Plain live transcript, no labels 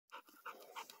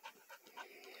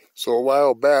So a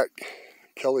while back,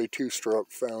 Kelly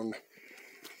Two-Stroke found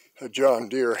a John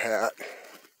Deere hat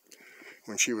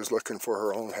when she was looking for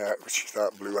her own hat, which she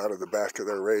thought blew out of the back of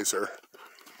their Razor.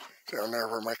 Down there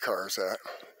where my car's at.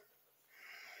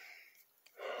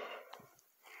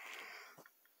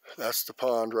 That's the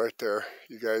pond right there.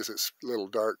 You guys, it's a little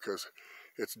dark because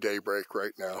it's daybreak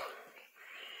right now.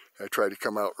 I try to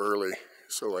come out early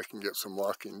so I can get some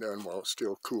walking done while it's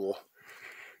still cool.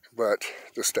 But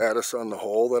the status on the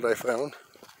hole that I found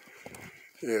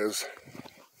is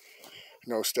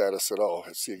no status at all.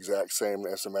 It's the exact same.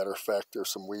 As a matter of fact,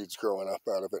 there's some weeds growing up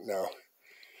out of it now.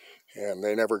 And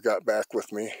they never got back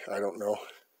with me. I don't know.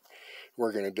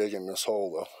 We're going to dig in this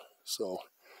hole though. So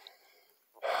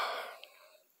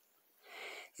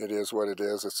it is what it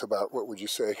is. It's about, what would you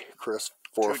say, Chris?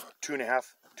 Two and a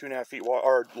half feet wide,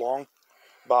 or long,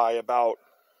 by about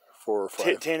 4 or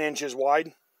 5. 10 inches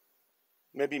wide.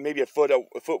 Maybe a foot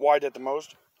wide at the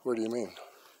most. What do you mean?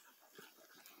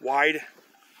 Wide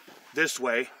this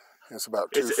way. It's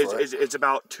about 2 foot. It's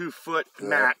about 2 foot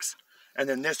max. And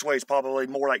then this way is probably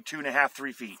more like 2.5,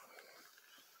 3 feet.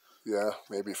 Yeah,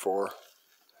 maybe 4.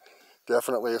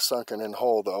 Definitely a sunken in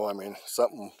hole though. I mean,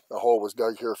 the hole was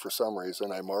dug here for some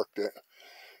reason. I marked it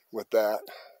with that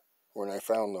when I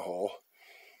found the hole.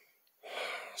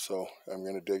 So I'm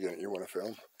going to dig in it. You want to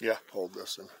film? Yeah. Hold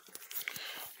this and...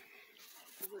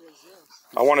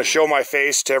 I want to show my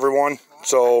face to everyone,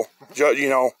 so you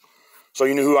know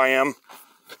who I am.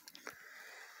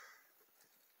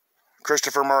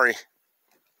 Christopher Murray.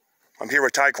 I'm here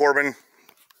with Ty Corbin.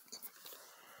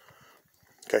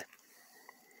 Okay.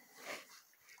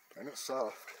 And it's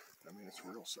soft. I mean, it's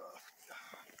real soft.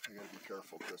 I gotta be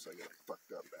careful because I got a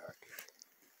fucked up back.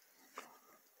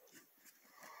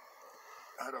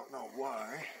 I don't know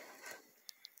why.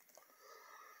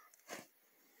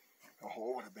 A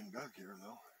hole would have been dug here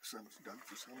though. Except it's dug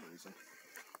for some reason.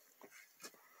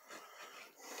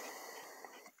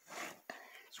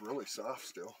 It's really soft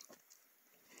still.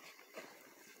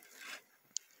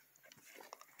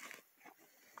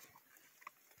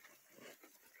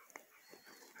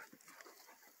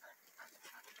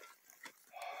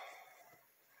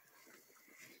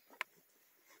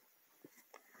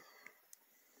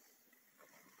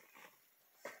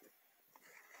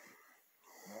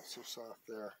 Not so soft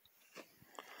there.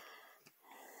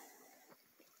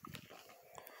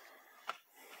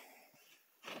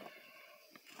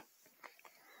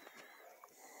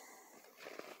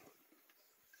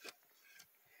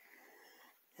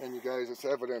 And you guys, it's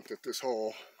evident that this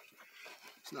hole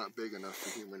is not big enough for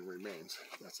human remains.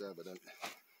 That's evident.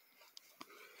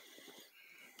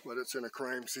 But it's in a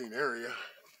crime scene area,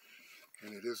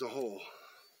 and it is a hole.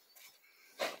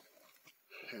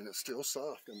 And it's still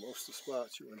soft in most of the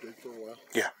spots. You want to dig for a while?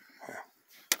 Yeah.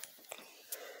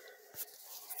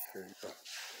 Here you go.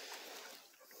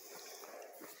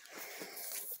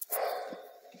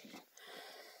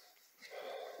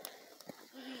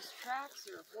 These tracks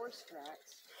are horse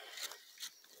tracks.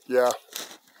 Yeah.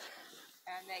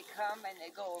 And they come and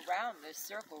they go around this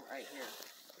circle right here.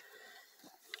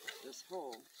 This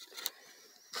hole.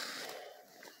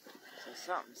 So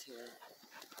something's here.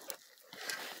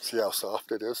 See how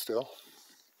soft it is still?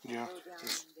 Yeah.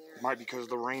 Might be because of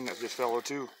the rain that just fell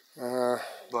too.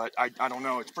 But I don't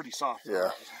know. It's pretty soft. Yeah.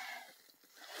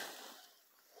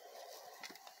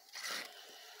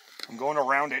 I'm going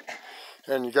around it.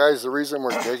 And you guys, the reason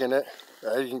we're digging it,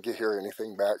 I didn't hear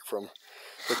anything back from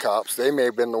the cops. They may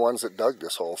have been the ones that dug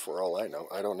this hole for all I know.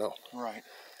 I don't know. Right.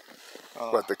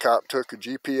 But the cop took a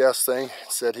GPS thing,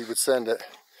 said he would send it.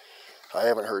 I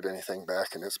haven't heard anything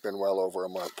back, and it's been well over a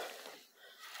month.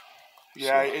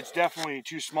 Yeah, so, it's definitely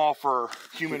too small for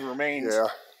human remains.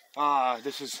 Yeah.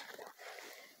 This is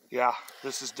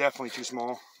definitely too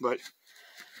small. But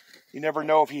you never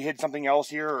know if he hid something else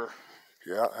here. Or...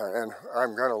 Yeah, and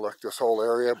I'm going to look this whole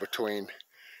area between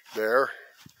there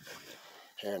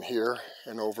and here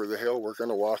and over the hill. We're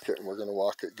going to walk it, and we're going to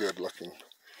walk it good looking.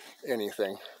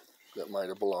 Anything that might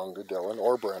have belonged to Dylan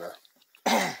or Brenner.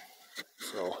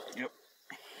 So, yep.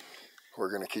 We're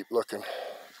going to keep looking.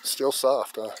 Still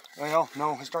soft, huh? Well,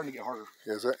 no, it's starting to get harder.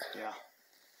 Is it? Yeah.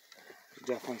 It's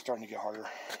definitely starting to get harder.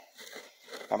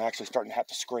 I'm actually starting to have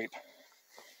to scrape.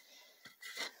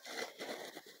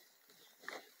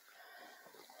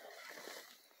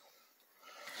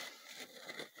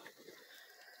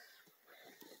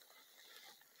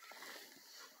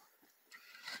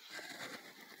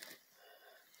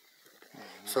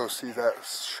 So see that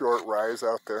short rise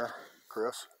out there,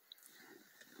 Chris?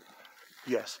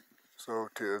 Yes. So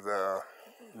to the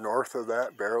north of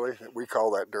that, barely, we call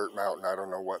that Dirt Mountain. I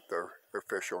don't know what the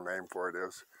official name for it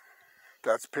is.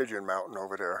 That's Pigeon Mountain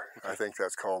over there. I think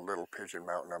that's called Little Pigeon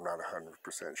Mountain. I'm not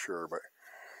 100% sure, but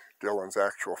Dylan's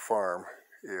actual farm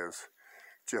is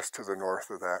just to the north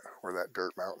of that, where that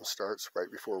dirt mountain starts,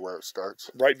 right before where it starts.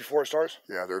 Right before it starts?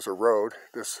 Yeah, there's a road.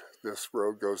 This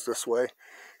road goes this way,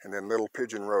 and then Little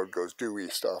Pigeon Road goes due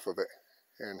east off of it.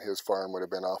 And his farm would have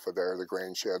been off of there. The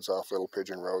grain sheds off Little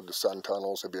Pigeon Road, the sun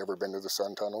tunnels. Have you ever been to the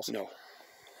sun tunnels? No.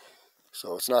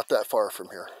 So it's not that far from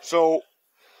here. So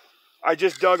I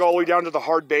just dug all the way down to the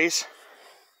hard base,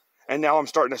 and now I'm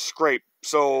starting to scrape.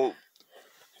 So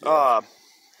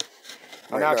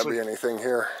Might not be anything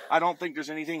here. I don't think there's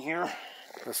anything here.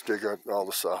 Let's dig all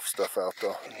the soft stuff out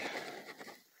though.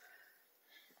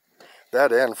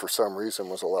 That end for some reason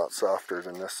was a lot softer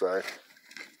than this side.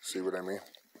 See what I mean?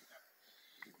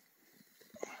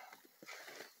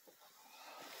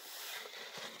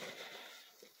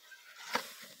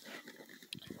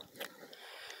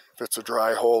 If it's a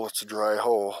dry hole, it's a dry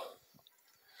hole.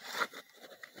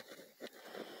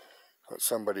 But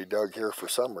somebody dug here for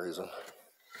some reason.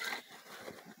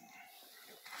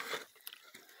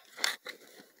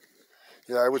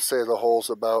 Yeah, I would say the hole's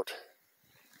about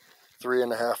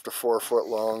 3.5 to 4 foot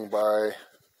long by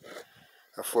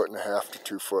 1.5 to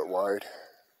 2 foot wide.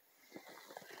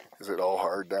 Is it all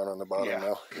hard down on the bottom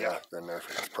now? Yeah. Then there's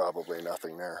probably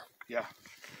nothing there. Yeah.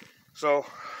 So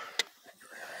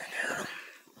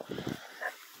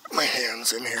my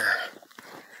hand's in here.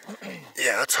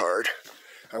 Yeah, it's hard.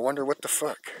 I wonder what the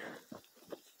fuck.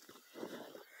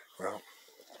 Well,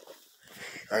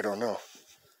 I don't know.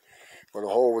 But a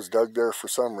hole was dug there for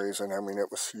some reason. I mean, it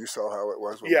was. You saw how it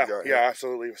was when we got here. Yeah,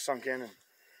 absolutely. It was sunk in. And at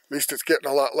least it's getting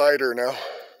a lot lighter now.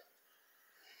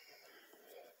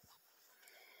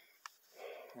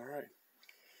 all right.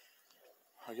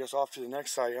 I guess off to the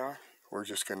next side, huh? We're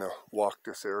just gonna walk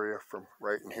this area from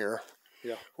right in here.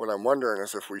 Yeah. What I'm wondering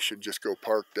is if we should just go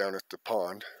park down at the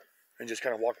pond. And just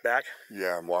kind of walk back?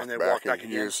 Yeah, and walk and then back, walk back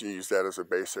and again? use that as a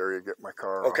base area, get my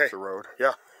car off the road.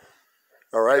 Yeah.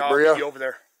 All right, Yeah, I'll Bria? meet you over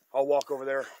there. I'll walk over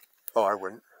there. Oh, I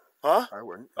wouldn't. Huh? I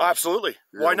wouldn't. Oh, absolutely.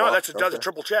 You're Why gonna not? walk? That's a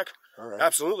triple check. All right.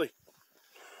 Absolutely.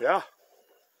 Yeah.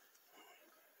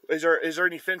 Is there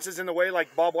any fences in the way,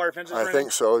 like barbed wire fences? I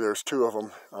think so. There's 2 of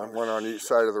them, one on each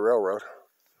side of the railroad.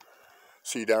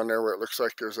 See down there where it looks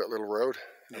like there's that little road?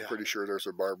 I'm pretty sure there's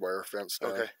a barbed wire fence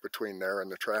down between there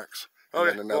and the tracks.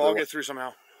 Okay, well, I'll get through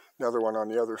somehow. Another one on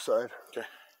the other side. Okay.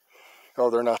 Oh,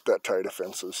 they're not that tight of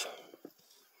fences.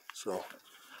 So.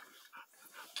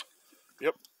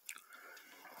 Yep.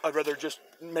 I'd rather just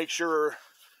make sure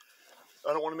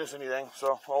I don't want to miss anything.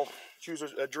 So I'll choose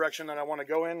a direction that I want to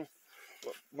go in.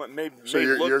 So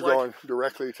you're going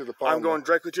directly to the pond? I'm going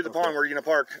directly to the pond where you're going to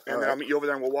park. And then I'll meet you over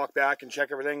there and we'll walk back and check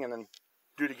everything and then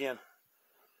do it again.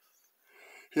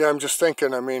 Yeah, I'm just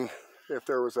thinking, I mean, if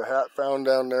there was a hat found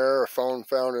down there, a phone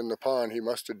found in the pond, he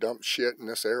must have dumped shit in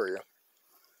this area.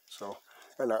 So,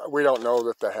 and we don't know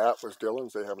that the hat was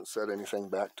Dylan's. They haven't said anything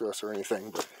back to us or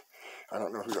anything, but I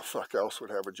don't know who the fuck else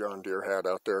would have a John Deere hat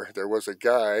out there. There was a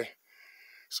guy,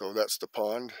 so that's the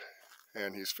pond,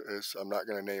 and I'm not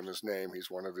going to name his name.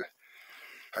 He's one of the,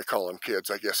 I call him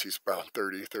kids. I guess he's about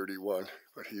 30, 31,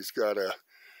 but he's got a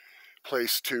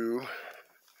place to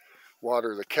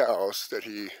water the cows that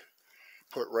he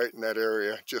put right in that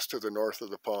area just to the north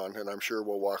of the pond, and I'm sure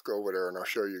we'll walk over there and I'll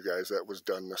show you guys that was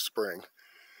done this spring.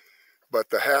 But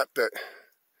the hat that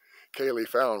Kaylee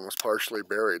found was partially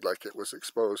buried, like it was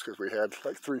exposed, because we had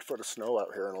like 3 foot of snow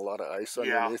out here and a lot of ice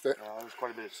underneath it. Yeah, there was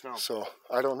quite a bit of snow. So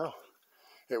I don't know.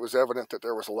 It was evident that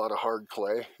there was a lot of hard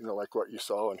clay, you know, like what you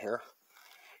saw in here,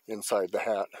 inside the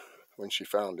hat when she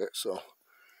found it. So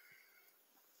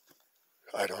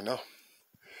I don't know.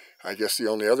 I guess the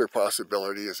only other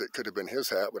possibility is it could have been his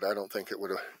hat, but I don't think it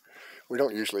would have. We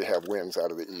don't usually have winds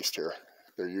out of the east here.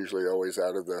 They're usually always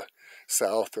out of the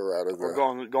south or out of the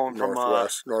going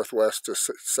northwest, from northwest to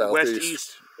southeast. west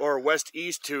east or west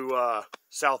east to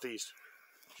southeast.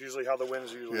 It's usually how the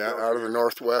winds usually go. Out of the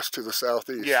northwest to the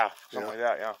southeast. Yeah, something like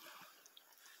that. Yeah.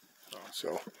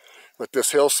 So, but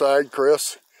this hillside,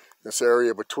 Chris, this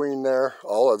area between there,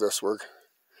 all of this work.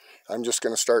 I'm just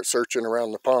going to start searching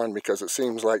around the pond because it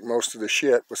seems like most of the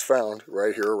shit was found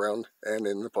right here around and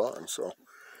in the pond. So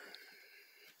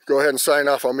go ahead and sign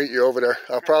off. I'll meet you over there.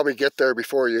 I'll probably get there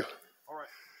before you.